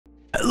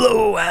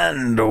Hello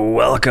and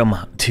welcome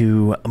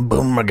to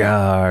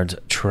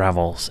Boomergard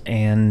Travels,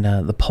 and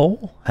the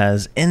poll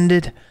has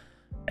ended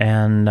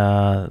and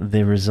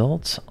the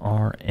results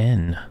are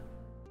in.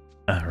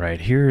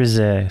 Alright, here is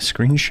a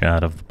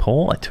screenshot of the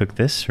poll. I took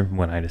this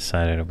when I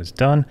decided I was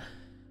done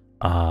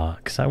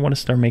because I want to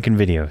start making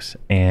videos,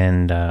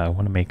 and I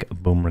want to make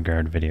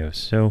Boomergard videos.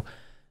 So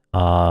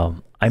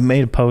I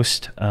made a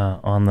post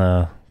on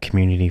the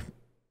community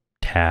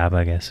tab,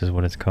 I guess is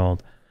what it's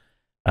called.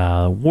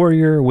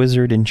 Warrior,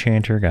 Wizard,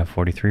 Enchanter got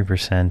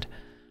 43%.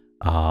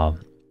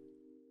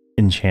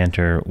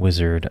 Enchanter,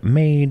 Wizard,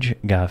 Mage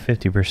got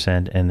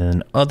 50%, and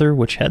then Other,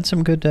 which had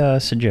some good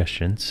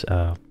suggestions.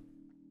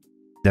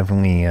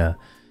 Definitely,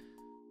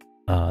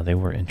 they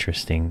were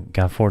interesting.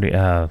 Got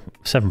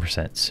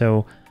 7%.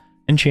 So,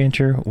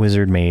 Enchanter,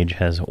 Wizard, Mage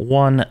has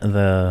won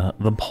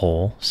the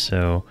poll.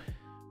 So,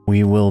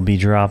 we will be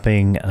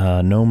dropping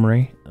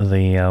Nomri,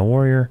 the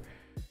Warrior,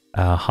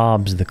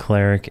 Hobbs the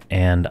Cleric,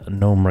 and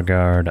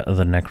Boomergard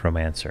the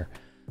Necromancer.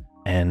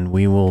 And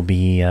we will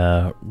be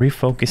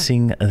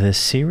refocusing this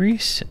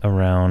series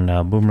around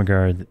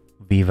Boomergard,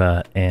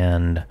 Viva,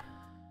 and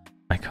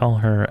I call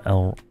her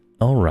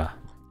Elra.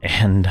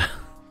 And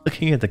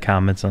looking at the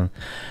comments on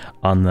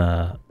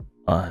the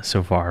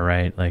so far,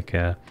 right? Like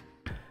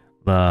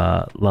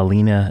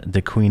Lalina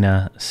De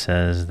Quina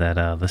says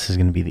that this is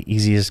going to be the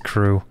easiest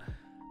crew.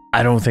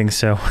 I don't think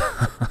so.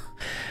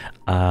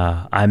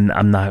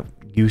 I'm not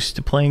used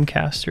to playing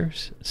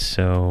casters,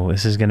 so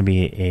this is going to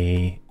be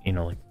a,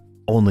 like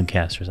only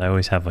casters. I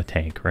always have a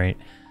tank, right?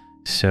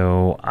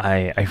 So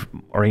I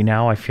right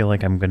now I feel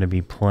like I'm going to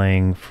be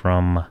playing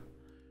from,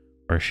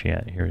 where is she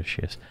at? Here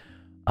she is.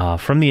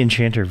 From the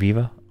Enchanter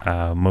Viva.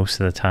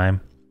 Most of the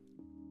time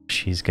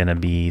she's going to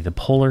be the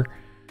polar,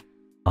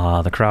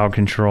 the crowd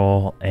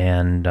control,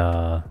 and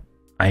I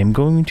am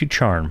going to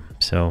charm.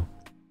 So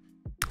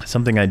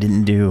something I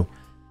didn't do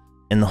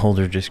in the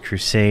Holdridge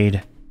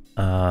Crusade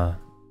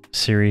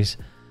series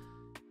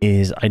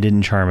is I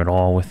didn't charm at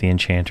all with the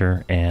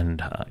Enchanter,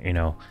 and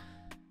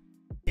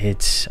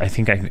it's I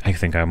think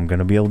I'm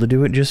gonna be able to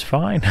do it just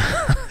fine.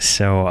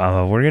 So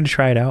we're gonna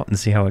try it out and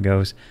see how it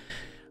goes.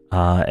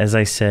 As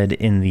I said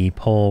in the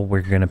poll,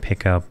 we're gonna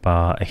pick up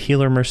a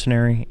healer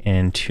mercenary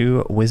and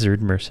 2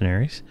 wizard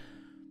mercenaries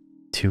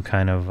to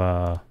kind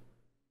of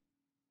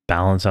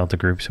balance out the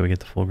group, so we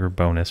get the full group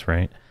bonus,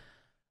 right?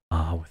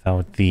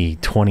 Without the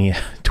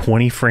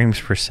 20 frames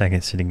per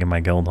second sitting in my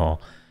guild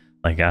hall.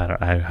 Like,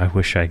 I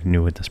wish I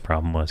knew what this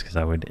problem was, because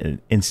I would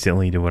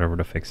instantly do whatever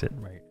to fix it,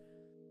 right?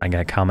 I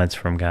got comments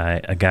from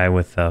a guy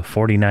with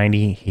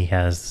 4090. He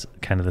has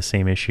kind of the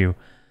same issue.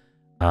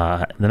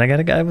 Then I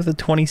got a guy with a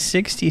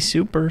 2060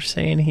 Super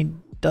saying he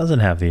doesn't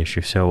have the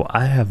issue. So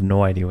I have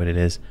no idea what it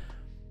is.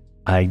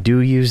 I do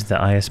use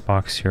the IS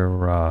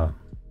Boxer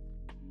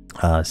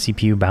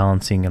CPU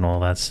balancing and all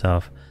that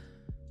stuff.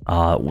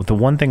 The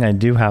one thing I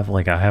do have,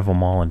 like, I have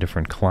them all on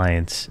different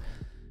clients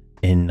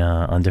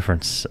on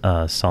different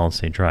solid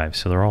state drives,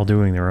 so they're all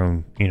doing their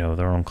own,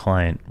 their own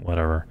client,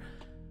 whatever.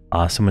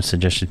 Someone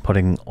suggested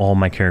putting all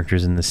my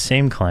characters in the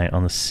same client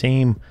on the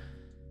same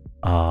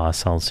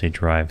solid state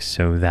drive,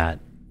 so that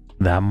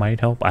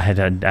might help. I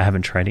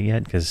haven't tried it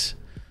yet, because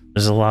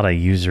there's a lot of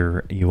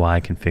user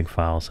UI config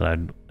files that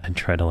I'd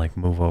try to like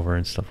move over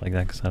and stuff like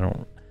that, because I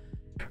don't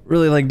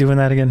really like doing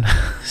that again.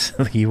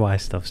 So the UI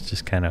stuff's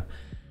just kind of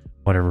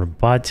whatever.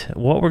 But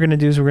what we're gonna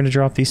do is we're gonna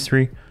drop these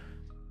 3.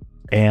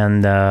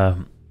 And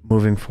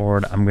moving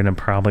forward, I'm going to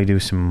probably do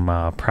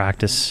some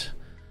practice,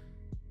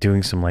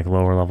 doing some like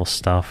lower level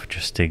stuff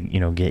just to,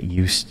 get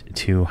used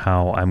to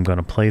how I'm going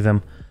to play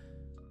them.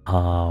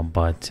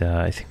 But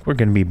I think we're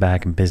going to be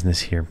back in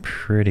business here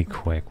pretty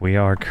quick. We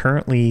are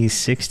currently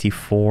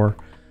 64.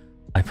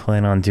 I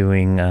plan on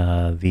doing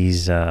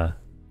these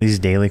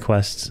daily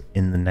quests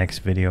in the next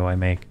video I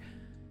make.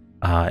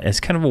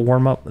 It's kind of a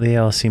warm-up. They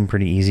all seem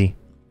pretty easy,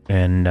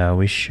 and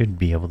we should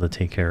be able to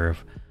take care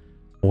of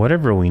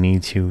whatever we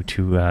need to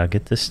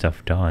get this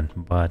stuff done.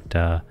 But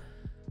I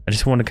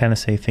just want to kind of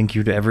say thank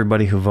you to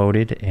everybody who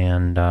voted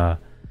and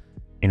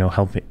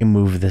help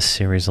move this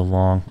series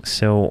along.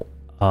 So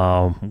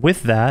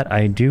with that,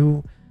 I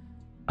do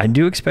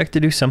expect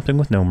to do something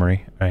with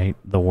Nomri, right,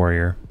 the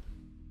warrior.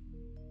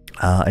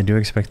 I do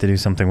expect to do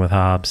something with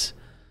Hobbs,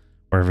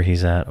 wherever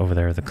he's at over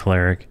there, the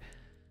cleric.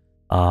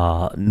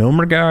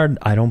 Boomergard,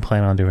 I don't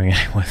plan on doing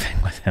anything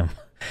with him.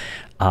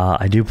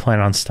 I do plan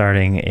on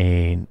starting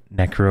a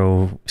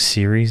Necro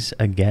series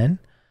again.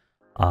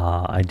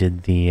 I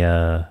did the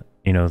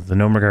the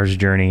Boomergard's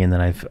journey, and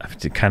then I've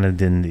kind of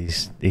done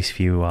these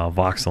few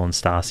Voxel and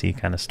Stasi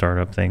kind of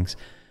startup things.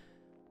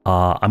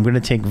 I'm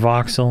gonna take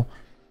Voxel,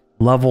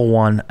 level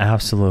 1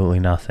 absolutely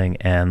nothing,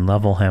 and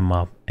level him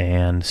up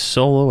and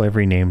solo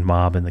every named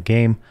mob in the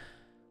game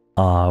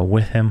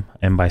with him.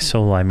 And by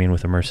solo I mean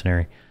with a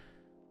mercenary.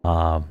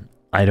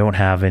 I don't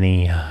have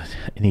any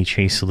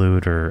chase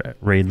loot or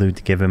raid loot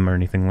to give him or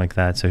anything like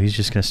that, so he's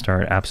just gonna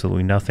start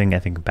absolutely nothing. I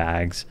think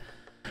bags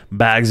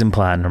and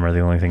platinum are the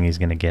only thing he's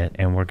gonna get,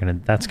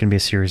 and that's gonna be a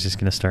series that's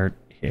gonna start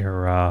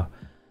here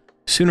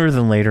sooner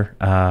than later.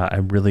 I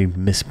really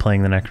miss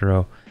playing the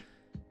Necro,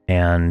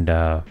 and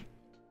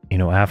you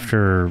know,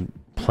 after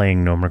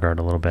playing Boomergard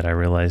a little bit, I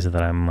realized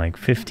that I'm like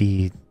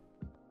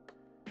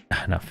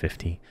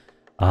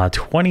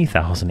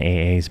 20,000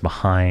 AAs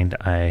behind.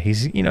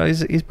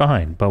 He's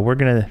behind, but we're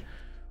gonna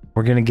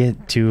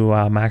get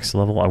to max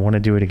level. I want to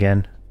do it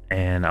again,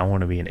 and I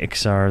want to be an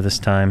Ixar this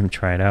time,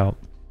 try it out,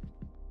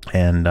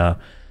 and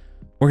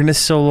we're gonna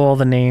solo all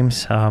the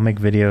names, make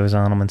videos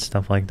on them and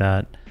stuff like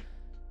that,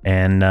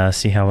 and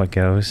see how it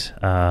goes.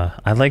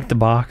 I like the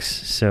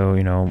box, so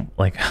you know,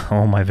 like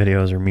all my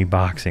videos are me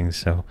boxing,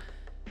 so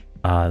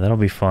that'll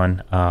be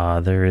fun.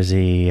 There is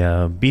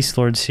a Beast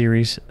Lord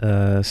series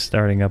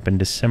starting up in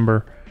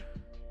December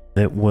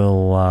that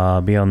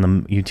will be on the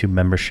YouTube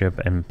membership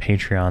and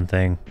Patreon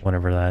thing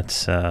whenever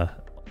that's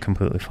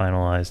completely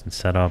finalized and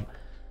set up.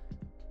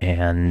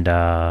 And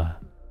I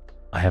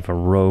have a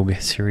Rogue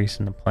series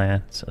in the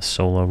plan. It's a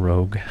solo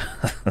Rogue.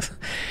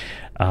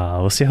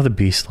 We'll see how the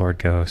Beast Lord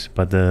goes,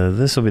 but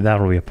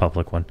that'll be a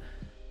public one.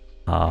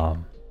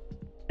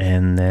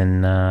 And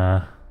then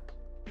I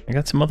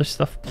got some other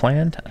stuff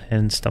planned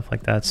and stuff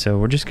like that. So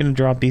we're just gonna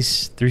drop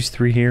these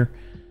three here.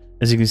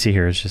 As you can see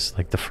here, it's just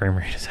like the frame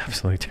rate is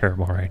absolutely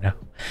terrible right now,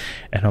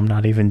 and I'm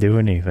not even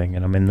doing anything,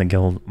 and I'm in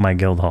the my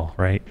guild hall,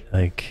 right?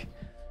 Like,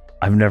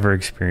 I've never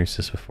experienced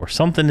this before.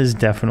 Something is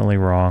definitely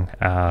wrong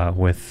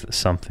with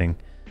something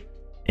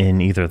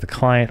in either the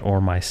client or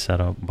my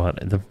setup,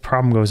 but the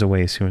problem goes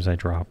away as soon as I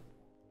drop,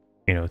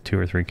 you know, 2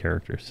 or 3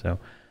 characters. So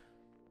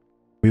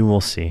we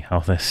will see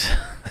how this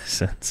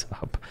ends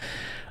up.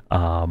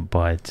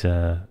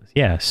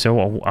 Yeah,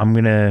 so I'm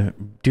gonna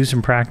do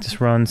some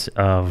practice runs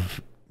of,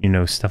 you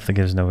know, stuff that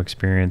gives no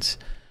experience,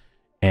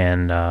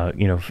 and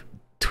you know,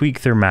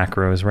 tweak their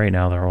macros. Right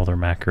now all their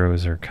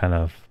macros are kind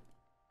of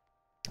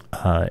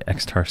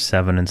Xtar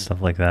 7 and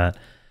stuff like that.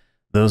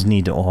 Those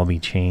need to all be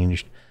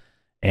changed,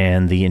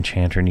 and the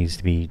enchanter needs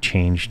to be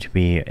changed to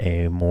be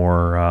a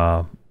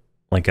more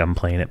like I'm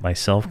playing it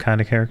myself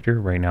kind of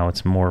character. Right now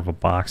it's more of a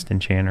boxed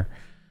enchanter,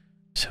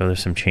 so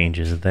there's some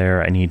changes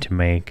there I need to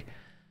make.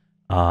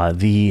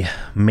 The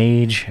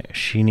mage,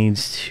 she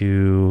needs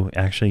to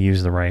actually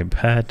use the right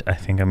pet. I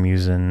think I'm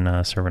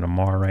using Servant of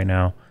Mar right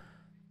now.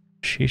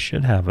 She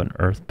should have an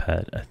earth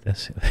pet at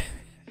this.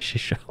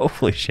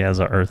 Hopefully she has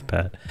an earth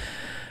pet.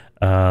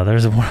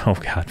 There's a one, oh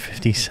god,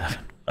 57.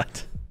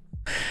 What?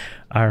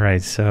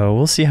 Alright, so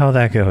we'll see how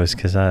that goes,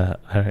 because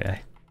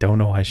I don't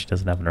know why she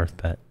doesn't have an earth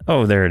pet.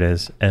 Oh, there it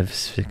is,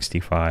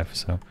 F65.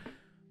 So,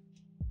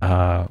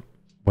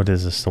 what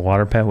is this, the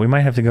water pet? We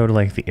might have to go to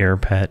like the air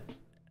pet.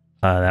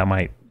 That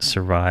might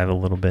survive a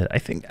little bit. I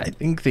think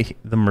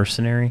the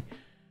mercenary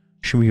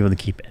should be able to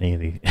keep any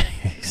of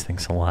these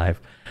things alive,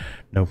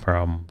 no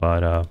problem.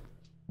 But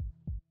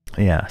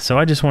yeah, so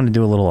I just wanted to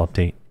do a little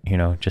update, you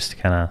know, just to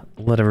kind of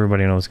let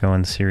everybody know what's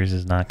going. The series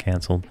is not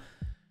canceled.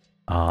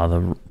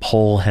 The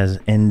poll has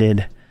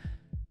ended,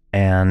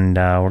 and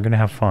we're gonna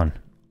have fun.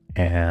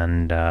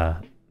 And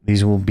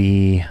these will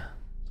be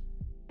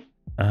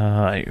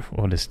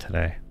what is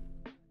today?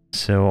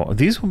 So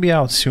these will be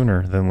out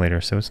sooner than later.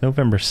 So it's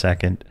November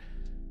 2nd.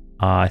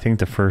 I think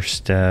the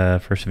first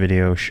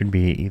video should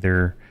be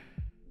either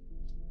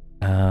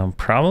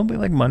probably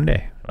like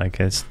Monday. Like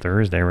it's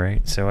Thursday,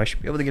 right? So I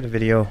should be able to get a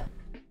video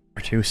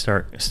or two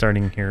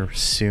starting here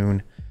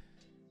soon.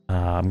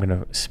 I'm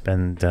gonna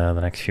spend the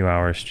next few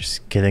hours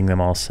just getting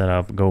them all set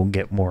up. Go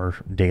get more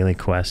daily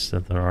quests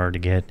that there are to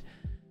get,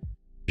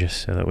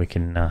 just so that we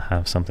can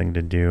have something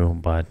to do.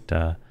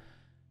 But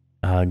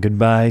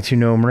goodbye to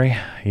Nomri.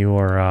 You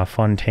are a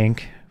fun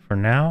tank for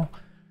now.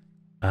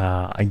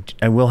 I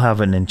will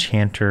have an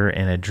enchanter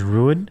and a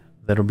druid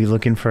that'll be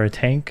looking for a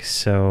tank,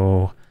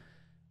 so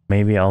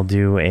maybe I'll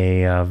do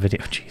a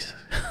video. Jesus,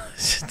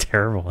 this is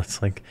terrible.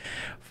 It's like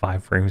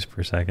 5 frames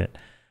per second.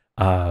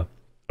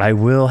 I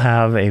will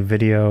have a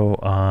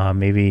video.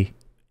 Maybe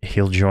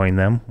he'll join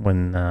them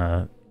when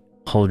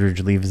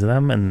Holdridge leaves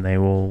them, and they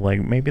will,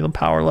 like, maybe they'll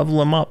power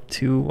level him up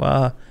to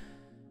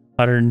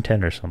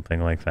 110 or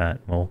something like that.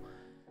 We'll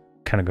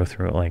kind of go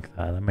through it like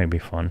that. That might be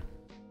fun.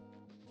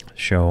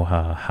 Show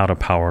how to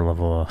power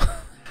level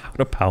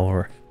a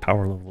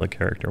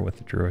character with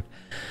the druid.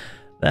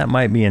 That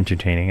might be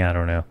entertaining. I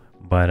don't know,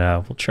 but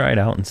we'll try it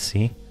out and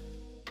see.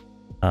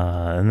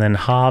 And then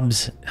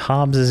Hobbs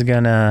is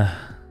gonna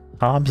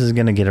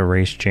get a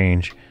race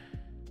change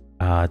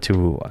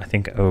to, I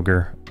think,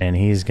 Ogre, and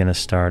he's gonna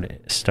start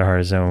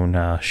his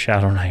own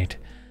Shadow Knight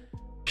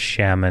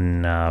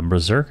Shaman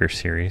Berserker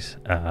series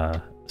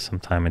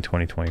sometime in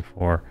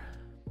 2024.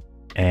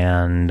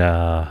 And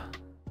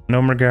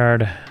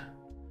Boomergard,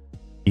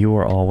 you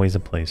are always a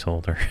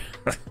placeholder.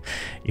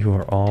 You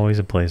are always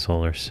a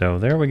placeholder. So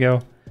there we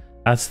go.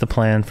 That's the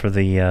plan for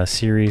the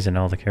series and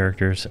all the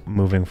characters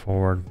moving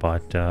forward.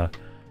 But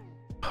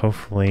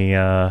hopefully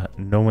no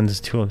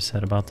one's too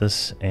upset about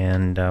this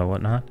and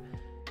whatnot.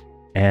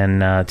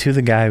 And to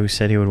the guy who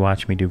said he would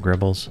watch me do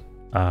Gribbles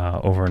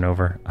over and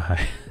over,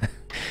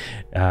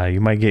 you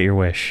might get your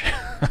wish.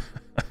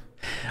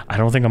 I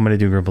don't think I'm going to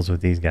do Gribbles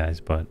with these guys,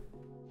 but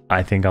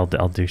I think I'll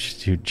do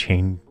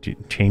chain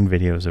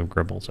videos of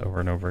Gribbles over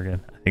and over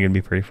again. I think it'd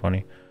be pretty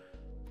funny.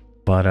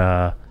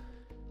 But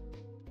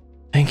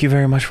thank you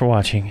very much for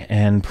watching,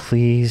 and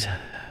please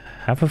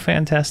have a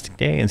fantastic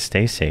day and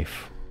stay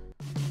safe.